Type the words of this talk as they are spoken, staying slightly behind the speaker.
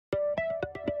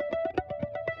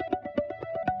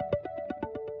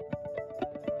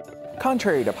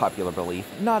Contrary to popular belief,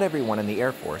 not everyone in the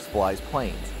Air Force flies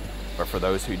planes. But for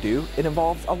those who do, it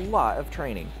involves a lot of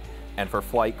training. And for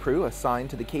flight crew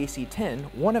assigned to the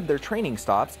KC-10, one of their training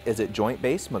stops is at Joint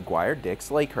Base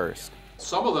McGuire-Dix Lakehurst.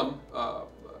 Some of them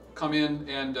come in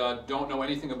and don't know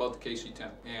anything about the KC-10,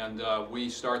 and we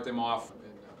start them off in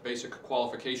basic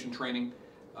qualification training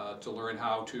to learn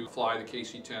how to fly the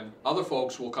KC-10. Other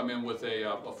folks will come in with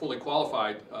a fully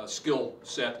qualified skill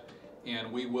set,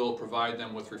 and we will provide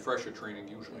them with refresher training,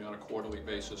 usually on a quarterly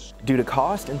basis. Due to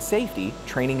cost and safety,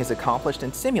 training is accomplished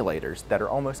in simulators that are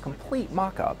almost complete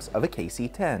mock-ups of a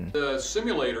KC-10. The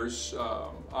simulators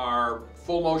are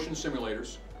full motion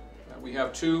simulators. We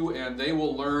have two, and they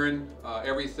will learn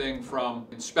everything from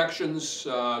inspections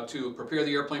to prepare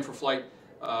the airplane for flight,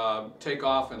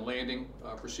 takeoff and landing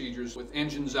procedures with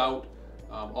engines out,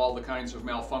 all the kinds of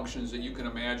malfunctions that you can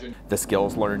imagine. The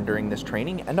skills learned during this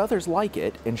training and others like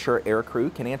it ensure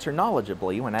aircrew can answer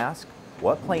knowledgeably when asked,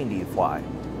 "What plane do you fly?"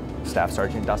 Staff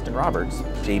Sergeant Dustin Roberts,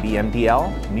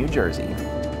 JBMDL, New Jersey.